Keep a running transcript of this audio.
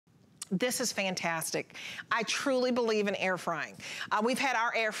This is fantastic. I truly believe in air frying. We've had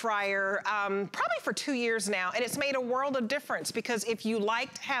our air fryer probably for 2 years now, and it's made a world of difference because if you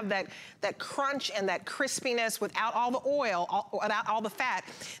like to have that crunch and that crispiness without all the oil, without all the fat,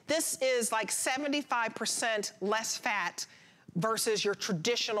 this is like 75% less fat versus your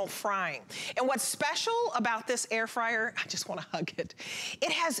traditional frying. And what's special about this air fryer, I just wanna hug it.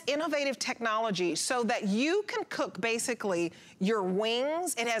 It has innovative technology so that you can cook basically your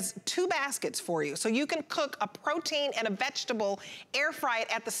wings. It has 2 baskets for you. So you can cook a protein and a vegetable, air fry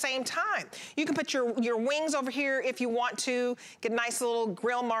it at the same time. You can put your wings over here if you want to, get nice little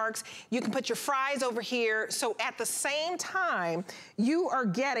grill marks. You can put your fries over here. So at the same time, you are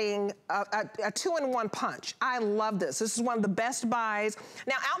getting a 2-in-1 punch. I love this. This is one of the best buys.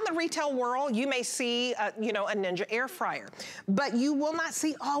 Now, out in the retail world, you may see, you know, a Ninja air fryer, but you will not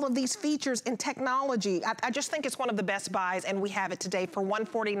see all of these features and technology. I just think it's one of the best buys, and we have it today for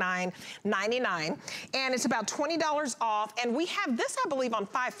 $149.99, and it's about $20 off, and we have this, I believe, on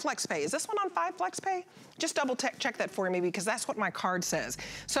 5 FlexPay. Is this one on 5 FlexPay? Just double check that for me because that's what my card says.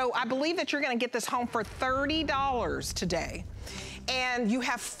 So I believe that you're gonna get this home for $30 today, and you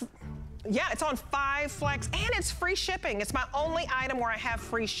have, yeah, it's on 5 Flex, and it's free shipping. It's my only item where I have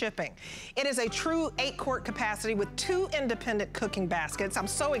free shipping. It is a true 8-quart capacity with 2 independent cooking baskets. I'm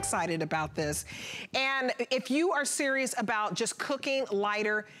so excited about this. And if you are serious about just cooking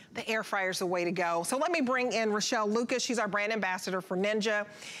lighter, the air fryer is the way to go. So let me bring in Rochelle Lucas. She's our brand ambassador for Ninja.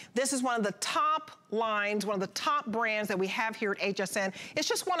 This is one of the top lines, one of the top brands that we have here at HSN. It's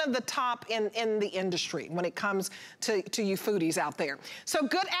just one of the top in the industry when it comes to you foodies out there. So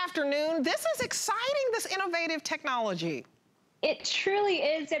good afternoon. This is exciting, this innovative technology. It truly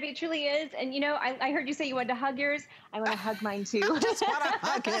is, Debbie, it truly is. And you know, I heard you say you wanted to hug yours. I want to hug mine too. I just want to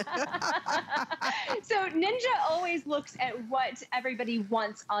hug it. So Ninja always looks at what everybody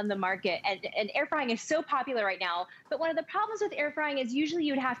wants on the market. And air frying is so popular right now. But one of the problems with air frying is usually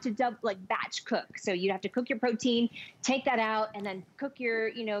you'd have to batch cook. So you'd have to cook your protein, take that out, and then cook your,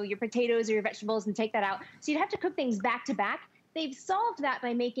 you know, your potatoes or your vegetables and take that out. So you'd have to cook things back to back. They've solved that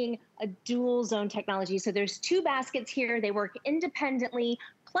by making a DualZone technology. So there's 2 baskets here. They work independently.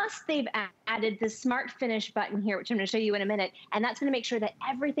 Plus they've added the smart finish button here, which I'm gonna show you in a minute. And that's gonna make sure that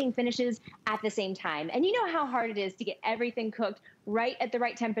everything finishes at the same time. And you know how hard it is to get everything cooked right at the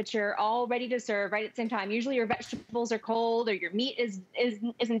right temperature, all ready to serve right at the same time. Usually your vegetables are cold or your meat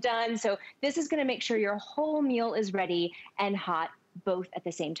isn't done. So this is gonna make sure your whole meal is ready and hot both at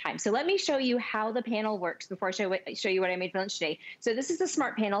the same time. So let me show you how the panel works before I show you what I made for lunch today. So this is the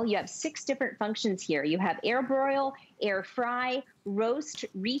smart panel. You have 6 different functions here. You have air broil, air fry, roast,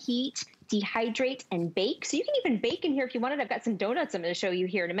 reheat, dehydrate, and bake. So you can even bake in here if you wanted. I've got some donuts I'm going to show you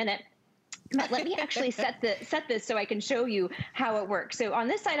here in a minute. But let me actually set this so I can show you how it works. So on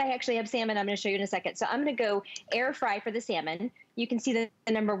this side, I actually have salmon. I'm going to show you in a second. So I'm going to go air fry for the salmon. You can see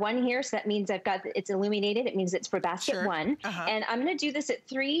the number 1 here. So that means it's illuminated. It means it's for basket 1. And I'm going to do this at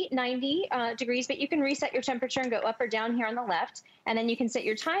 390 degrees, but you can reset your temperature and go up or down here on the left. And then you can set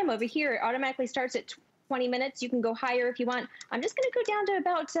your time over here. It automatically starts at 20 minutes. You can go higher if you want. I'm just going to go down to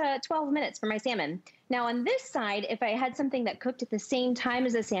about 12 minutes for my salmon. Now on this side, if I had something that cooked at the same time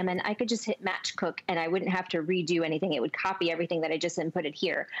as the salmon, I could just hit match cook and I wouldn't have to redo anything. It would copy everything that I just inputted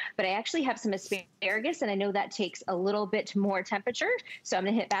here. But I actually have some asparagus and I know that takes a little bit more temperature. So I'm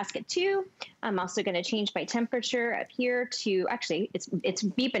gonna hit basket 2. I'm also gonna change my temperature up here to, actually it's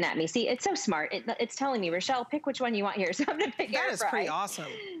beeping at me. See, it's so smart. It's telling me, Rochelle, pick which one you want here. So I'm gonna pick air fry. That is pretty awesome.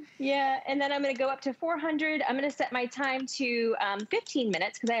 Yeah, and then I'm gonna go up to 400. I'm gonna set my time to 15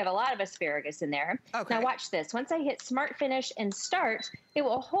 minutes because I have a lot of asparagus in there. Okay. Now watch this. Once I hit Smart Finish and Start, it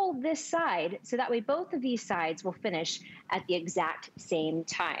will hold this side, so that way both of these sides will finish at the exact same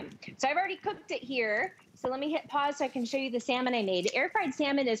time. So I've already cooked it here. So let me hit pause so I can show you the salmon I made. Air fried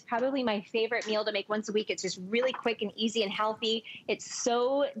salmon is probably my favorite meal to make once a week. It's just really quick and easy and healthy. It's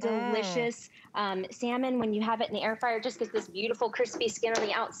so delicious. Salmon, when you have it in the air fryer, just gets this beautiful crispy skin on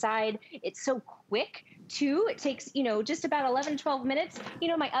the outside. It's so quick too. It takes, you know, just about 11, 12 minutes. You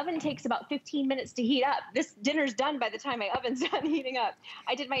know, my oven takes about 15 minutes to heat up. This dinner's done by the time my oven's done heating up.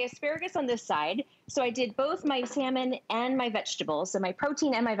 I did my asparagus on this side. So I did both my salmon and my vegetables. So my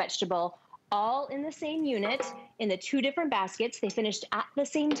protein and my vegetable all in the same unit in the 2 different baskets. They finished at the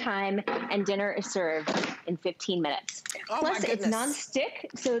same time, and dinner is served in 15 minutes. Oh, plus, it's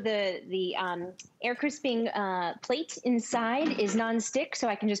non-stick, so the air crisping plate inside is non-stick, so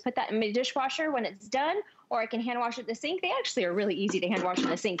I can just put that in my dishwasher when it's done, or I can hand wash at the sink. They actually are really easy to hand wash in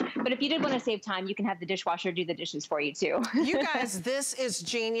the sink. But if you did want to save time, you can have the dishwasher do the dishes for you too. You guys, this is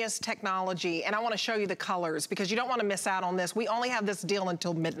genius technology, and I want to show you the colors because you don't want to miss out on this. We only have this deal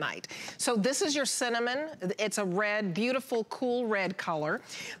until midnight. So this is your cinnamon. It's a red, beautiful, cool red color.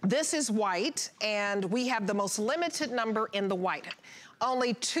 This is white, and we have the most limited number in the white.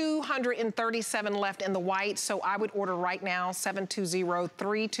 Only 237 left in the white, so I would order right now,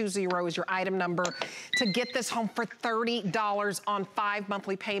 720-320 is your item number, to get this home for $30 on 5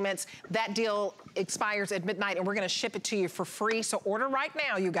 monthly payments. That deal expires at midnight, and we're gonna ship it to you for free, so order right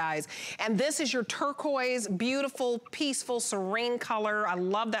now, you guys. And this is your turquoise, beautiful, peaceful, serene color. I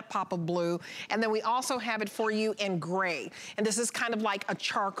love that pop of blue. And then we also have it for you in gray. And this is kind of like a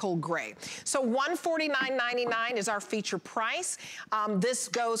charcoal gray. So $149.99 is our feature price. This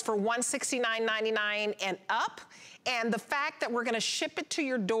goes for $169.99 and up. And the fact that we're gonna ship it to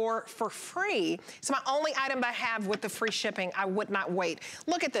your door for free, it's my only item I have with the free shipping. I would not wait.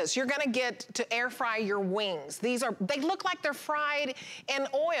 Look at this, you're gonna get to air fry your wings. They look like they're fried in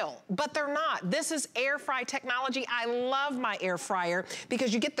oil, but they're not. This is air fry technology. I love my air fryer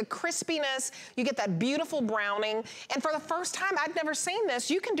because you get the crispiness, you get that beautiful browning, and for the first time, I'd never seen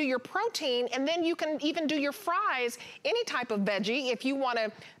this, you can do your protein and then you can even do your fries, any type of veggie. If you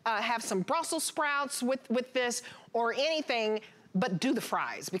wanna have some Brussels sprouts with this, or anything, but do the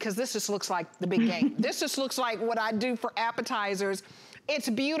fries, because this just looks like the big game. This just looks like what I do for appetizers. It's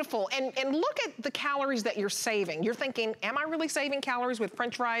beautiful, and look at the calories that you're saving. You're thinking, am I really saving calories with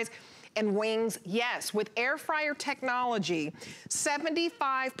French fries and wings? Yes, with air fryer technology,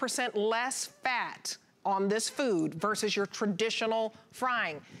 75% less fat on this food versus your traditional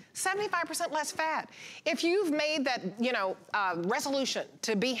frying. 75% less fat. If you've made that, resolution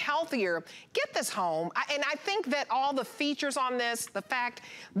to be healthier, get this home. And I think that all the features on this, the fact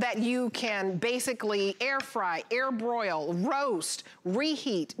that you can basically air fry, air broil, roast,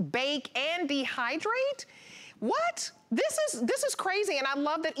 reheat, bake, and dehydrate, what? This is crazy, and I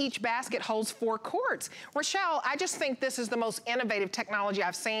love that each basket holds 4 quarts. Rochelle, I just think this is the most innovative technology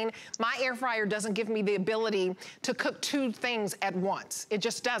I've seen. My air fryer doesn't give me the ability to cook 2 things at once. It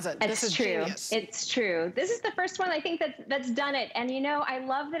just doesn't. This is genius. It's true. This is the first one I think that's done it, and I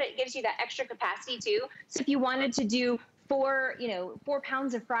love that it gives you that extra capacity too. So if you wanted to do 4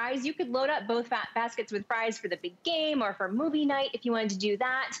 pounds of fries, you could load up both baskets with fries for the big game or for movie night if you wanted to do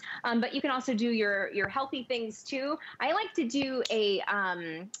that. But you can also do your healthy things too. I like to do a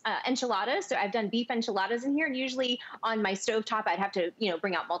enchilada. So I've done beef enchiladas in here, and usually on my stovetop, I'd have to,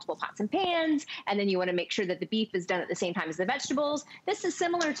 bring out multiple pots and pans. And then you want to make sure that the beef is done at the same time as the vegetables. This is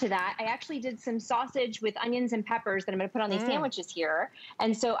similar to that. I actually did some sausage with onions and peppers that I'm going to put on these sandwiches here.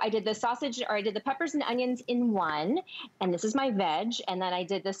 And so I did the peppers and onions in one. And this is my veg, and then I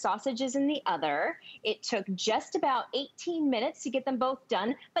did the sausages in the other. It took just about 18 minutes to get them both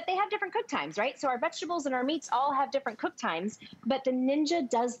done, but they have different cook times, right? So our vegetables and our meats all have different cook times, but the Ninja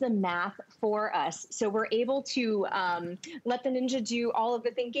does the math for us. So we're able to let the Ninja do all of the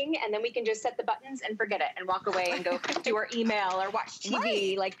thinking, and then we can just set the buttons and forget it and walk away and go do our email or watch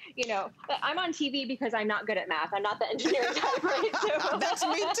TV. Right. I'm on TV because I'm not good at math. I'm not the engineering type, right? So. That's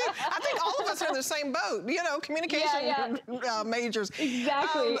me too. I think all of us are in the same boat, communication. Yeah. Majors.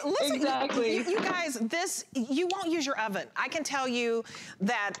 Exactly. Listen, exactly. You guys, you won't use your oven. I can tell you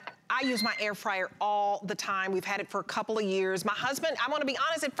that I use my air fryer all the time. We've had it for a couple of years. My husband, I want to be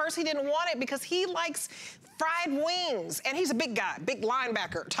honest, at first he didn't want it because he likes fried wings, and he's a big guy, big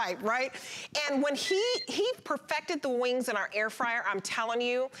linebacker type, right? And when he perfected the wings in our air fryer, I'm telling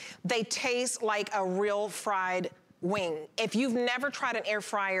you, they taste like a real fried wing. If you've never tried an air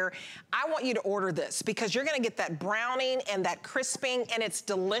fryer, I want you to order this because you're gonna get that browning and that crisping, and it's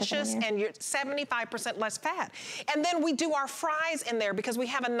delicious, and you're 75% less fat. And then we do our fries in there because we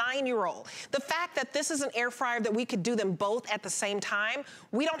have a 9-year-old. The fact that this is an air fryer that we could do them both at the same time,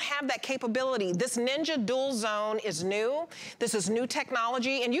 we don't have that capability. This Ninja DualZone is new. This is new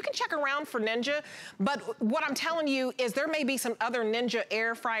technology, and you can check around for Ninja, but what I'm telling you is there may be some other Ninja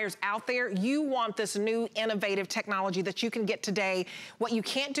air fryers out there. You want this new innovative technology that you can get today. What you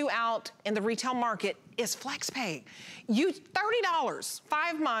can't do out in the retail market is FlexPay. $30,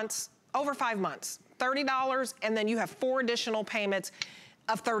 5 months, over 5 months, $30, and then you have 4 additional payments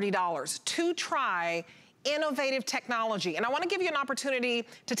of $30 to try innovative technology. And I wanna give you an opportunity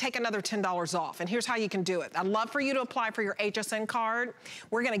to take another $10 off. And here's how you can do it. I'd love for you to apply for your HSN card.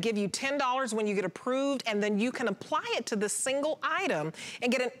 We're gonna give you $10 when you get approved, and then you can apply it to this single item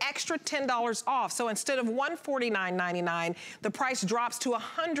and get an extra $10 off. So instead of $149.99, the price drops to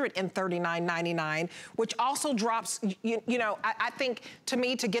 $139.99, which also drops, you know, I think to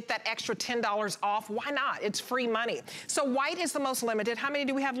me, to get that extra $10 off, why not? It's free money. So white is the most limited. How many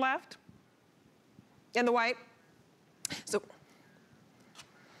do we have left in the white?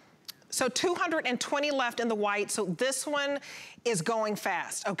 So 220 left in the white. So this one is going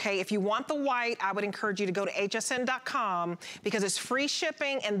fast, okay? If you want the white, I would encourage you to go to hsn.com because it's free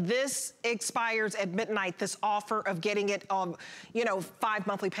shipping, and this expires at midnight, this offer of getting it on, you know, 5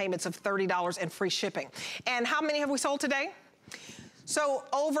 monthly payments of $30 and free shipping. And how many have we sold today? So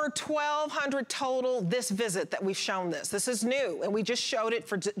over 1,200 total this visit that we've shown this. This is new, and we just showed it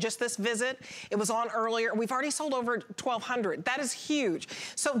for just this visit. It was on earlier. We've already sold over 1,200. That is huge.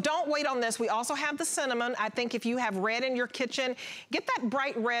 So don't wait on this. We also have the cinnamon. I think if you have red in your kitchen, get that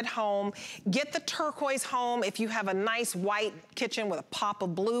bright red home. Get the turquoise home if you have a nice white kitchen with a pop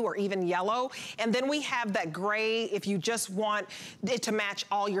of blue or even yellow. And then we have that gray if you just want it to match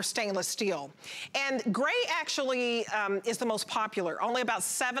all your stainless steel. And gray actually is the most popular. Only about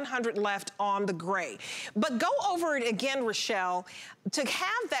 700 left on the gray. But go over it again, Rochelle, to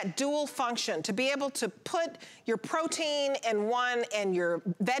have that dual function, to be able to put your protein in one and your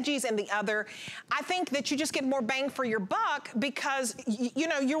veggies in the other. I think that you just get more bang for your buck because, you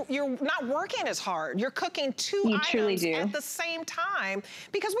know, you're not working as hard. You're cooking two items at the same time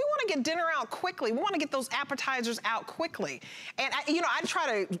because we want to get dinner out quickly. We want to get those appetizers out quickly. And, you know, I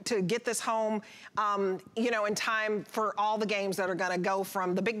try to get this home, you know, in time for all the games that are going to go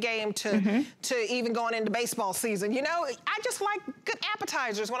from the big game to even going into baseball season. You know, I just like good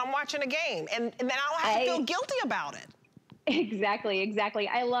appetizers when I'm watching a game, and then I don't have to feel guilty about it. Exactly.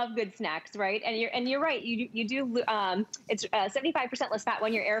 I love good snacks, right? And you're right. You do. It's 75% less fat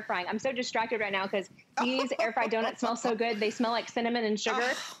when you're air frying. I'm so distracted right now because these air fried donuts smell so good. They smell like cinnamon and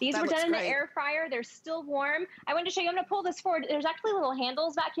sugar. These were done in the air fryer. They're still warm. I wanted to show you. I'm going to pull this forward. There's actually little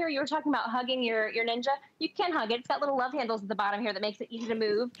handles back here. You were talking about hugging your Ninja. You can hug it. It's got little love handles at the bottom here that makes it easy to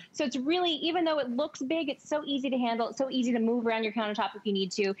move. So it's really, even though it looks big, it's so easy to handle. It's so easy to move around your countertop if you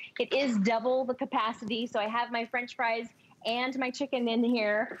need to. It is double the capacity. So I have my French fries and my chicken in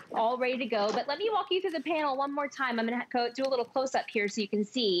here all ready to go. But let me walk you through the panel one more time. I'm gonna do a little close up here so you can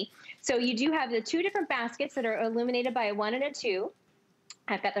see. So you do have the two different baskets that are illuminated by a 1 and a 2.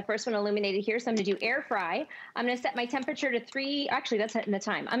 I've got the first one illuminated here, so I'm gonna do air fry. I'm gonna set my temperature to 3, actually that's in the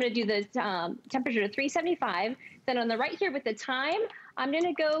time. I'm gonna do the temperature to 375. Then on the right here with the time, I'm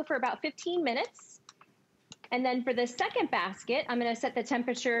gonna go for about 15 minutes. And then for the second basket, I'm gonna set the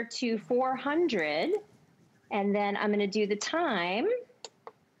temperature to 400. And then I'm gonna do the time.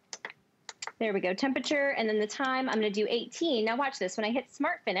 There we go, temperature, and then the time, I'm gonna do 18. Now watch this, when I hit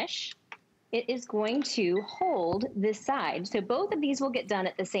Smart Finish, it is going to hold this side. So both of these will get done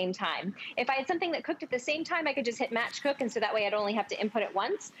at the same time. If I had something that cooked at the same time, I could just hit Match Cook, and so that way I'd only have to input it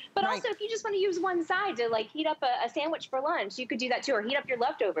once. But also, if you just wanna use one side to like heat up a sandwich for lunch, you could do that too, or heat up your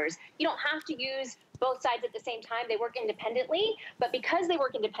leftovers. You don't have to use both sides at the same time. They work independently, but because they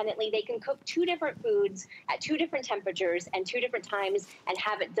work independently, they can cook 2 different foods at 2 different temperatures and 2 different times and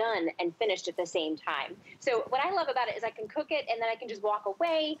have it done and finished at the same time. So what I love about it is I can cook it and then I can just walk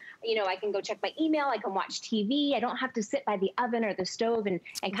away. You know, I can go check my email, I can watch TV. I don't have to sit by the oven or the stove and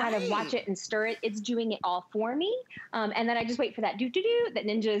kind of watch it and stir it. It's doing it all for me. And then I just wait for that do-do-do that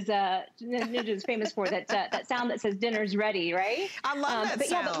Ninja's famous for, that sound that says dinner's ready, right? I love that but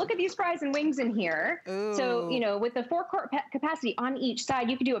sound. Yeah, but look at these fries and wings in here. Ooh. So, you know, with the 4-quart capacity on each side,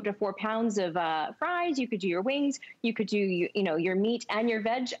 you could do up to 4 pounds of fries. You could do your wings. You could do, you know, your meat and your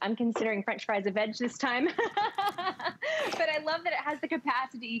veg. I'm considering French fries a veg this time. But I love that it has the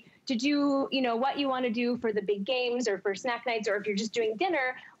capacity to do, you know, what you want to do for the big games or for snack nights, or if you're just doing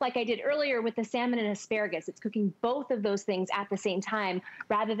dinner, like I did earlier with the salmon and asparagus. It's cooking both of those things at the same time,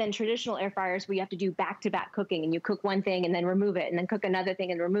 rather than traditional air fryers where you have to do back-to-back cooking and you cook one thing and then remove it and then cook another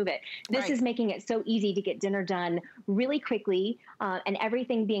thing and remove it. This is making it so easy to get dinner done really quickly and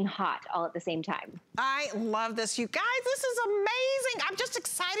everything being hot all at the same time. I love this, you guys. This is amazing. I'm just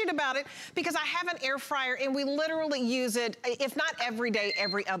excited about it because I have an air fryer and we literally use it, if not every day,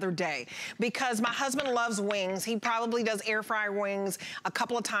 every other day. Because my husband loves wings. He probably does air fryer wings a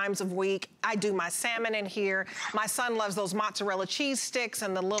couple of times a week. I do my salmon in here. My son loves those mozzarella cheese sticks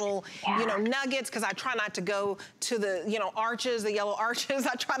and the little, you know, nuggets, because I try not to go to the, you know, arches, the yellow arches.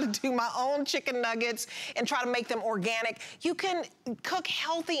 I try to do my own chicken chicken nuggets and try to make them organic. You can cook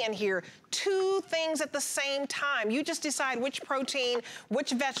healthy in here. 2 things at the same time. You just decide which protein,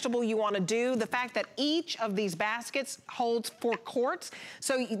 which vegetable you want to do. The fact that each of these baskets holds 4 quarts,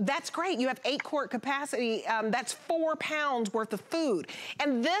 so that's great. You have 8 quart capacity. That's 4 pounds worth of food.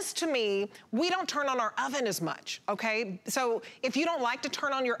 And this, to me, we don't turn on our oven as much, okay? So if you don't like to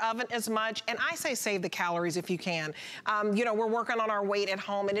turn on your oven as much, and I say save the calories if you can. You know, we're working on our weight at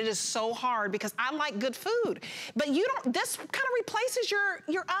home, and it is so hard because I like good food. But you don't, this kind of replaces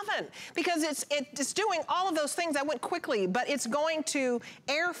your oven because it's doing all of those things. I went quickly, but it's going to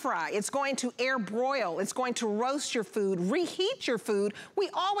air fry, it's going to air broil, it's going to roast your food, reheat your food. We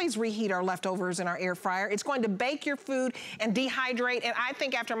always reheat our leftovers in our air fryer. It's going to bake your food and dehydrate. And I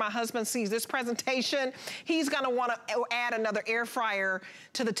think after my husband sees this presentation, he's gonna wanna add another air fryer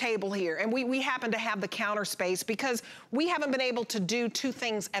to the table here. And we happen to have the counter space because we haven't been able to do 2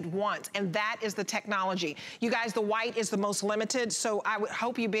 things at once, and that is the technology. You guys, the white is the most limited, so I would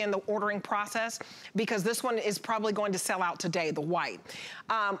hope you be in the ordering process because this one is probably going to sell out today, the white.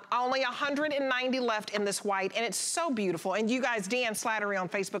 Only 190 left in this white, and it's so beautiful. And you guys, Deanne Slattery on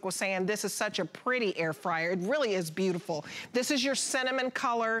Facebook was saying this is such a pretty air fryer. It really is beautiful. This is your cinnamon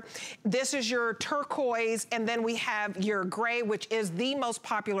color. This is your turquoise, and then we have your gray, which is the most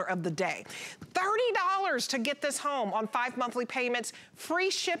popular of the day. $30 to get this home on 5 monthly payments,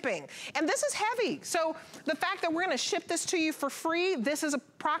 free shipping. And this is heavy. So the fact that we're gonna ship this to you for free, this is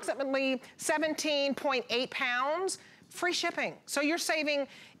approximately 17.8 pounds, free shipping. So you're saving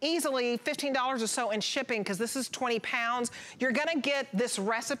easily $15 or so in shipping because this is 20 pounds. You're gonna get this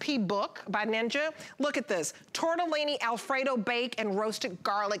recipe book by Ninja. Look at this, tortellini Alfredo bake and roasted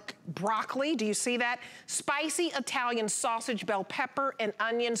garlic broccoli. Do you see that? Spicy Italian sausage, bell pepper, and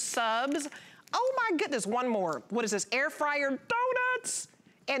onion subs. Oh my goodness, one more. What is this? Air fryer donuts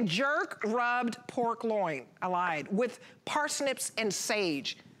and jerk rubbed pork loin. I lied. With parsnips and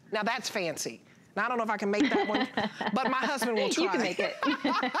sage. Now that's fancy. Now, I don't know if I can make that one, but my husband will try. You can make it.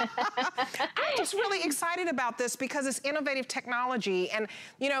 I'm just really excited about this because it's innovative technology. And,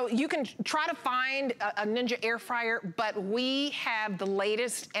 you know, you can try to find a Ninja air fryer, but we have the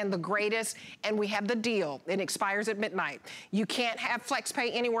latest and the greatest, and we have the deal. It expires at midnight. You can't have FlexPay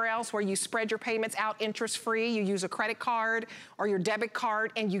anywhere else where you spread your payments out interest-free. You use a credit card or your debit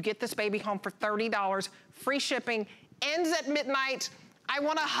card, and you get this baby home for $30. Free shipping, ends at midnight. I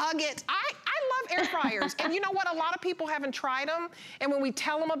wanna hug it. I love air fryers. And you know what? A lot of people haven't tried them. And when we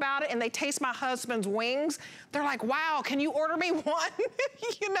tell them about it and they taste my husband's wings, they're like, wow, can you order me one?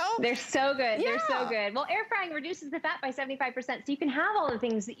 You know? They're so good. Yeah. They're so good. Well, air frying reduces the fat by 75%. So you can have all the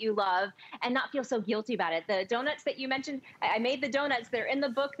things that you love and not feel so guilty about it. The donuts that you mentioned, I made the donuts. They're in the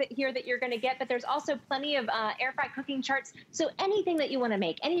book that you're going to get, but there's also plenty of air fry cooking charts. So anything that you want to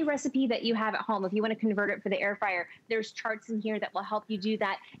make, any recipe that you have at home, if you want to convert it for the air fryer, there's charts in here that will help you do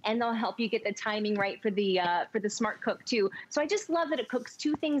that, and they'll help you get the timing right for the smart cook too. So I just love that it cooks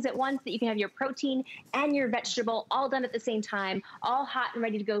 2 things at once, that you can have your protein and your vegetable all done at the same time, all hot and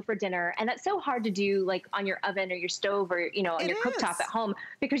ready to go for dinner. And that's so hard to do like on your oven or your stove or, you know, on your cooktop at home,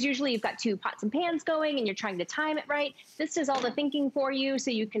 because usually you've got 2 pots and pans going and you're trying to time it right. This does all the thinking for you.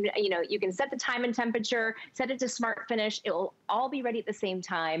 So you can, you know, you can set the time and temperature, set it to smart finish. It will all be ready at the same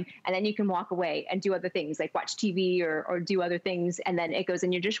time. And then you can walk away and do other things like watch TV or do other things. And then it goes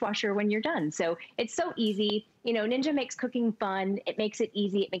in your dishwasher when you're done. So it's so easy. You know, Ninja makes cooking fun. It makes it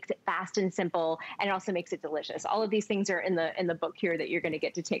easy. It makes it fast and simple, and it also makes it delicious. All of these things are in the book here that you're going to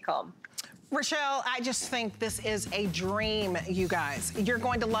get to take home. Rochelle, I just think this is a dream, you guys. You're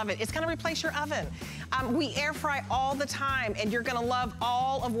going to love it. It's going to replace your oven. We air fry all the time, and you're going to love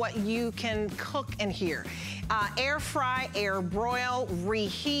all of what you can cook in here. Air fry, air broil,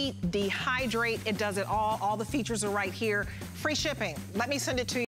 reheat, dehydrate. It does it all. All the features are right here. Free shipping. Let me send it to you.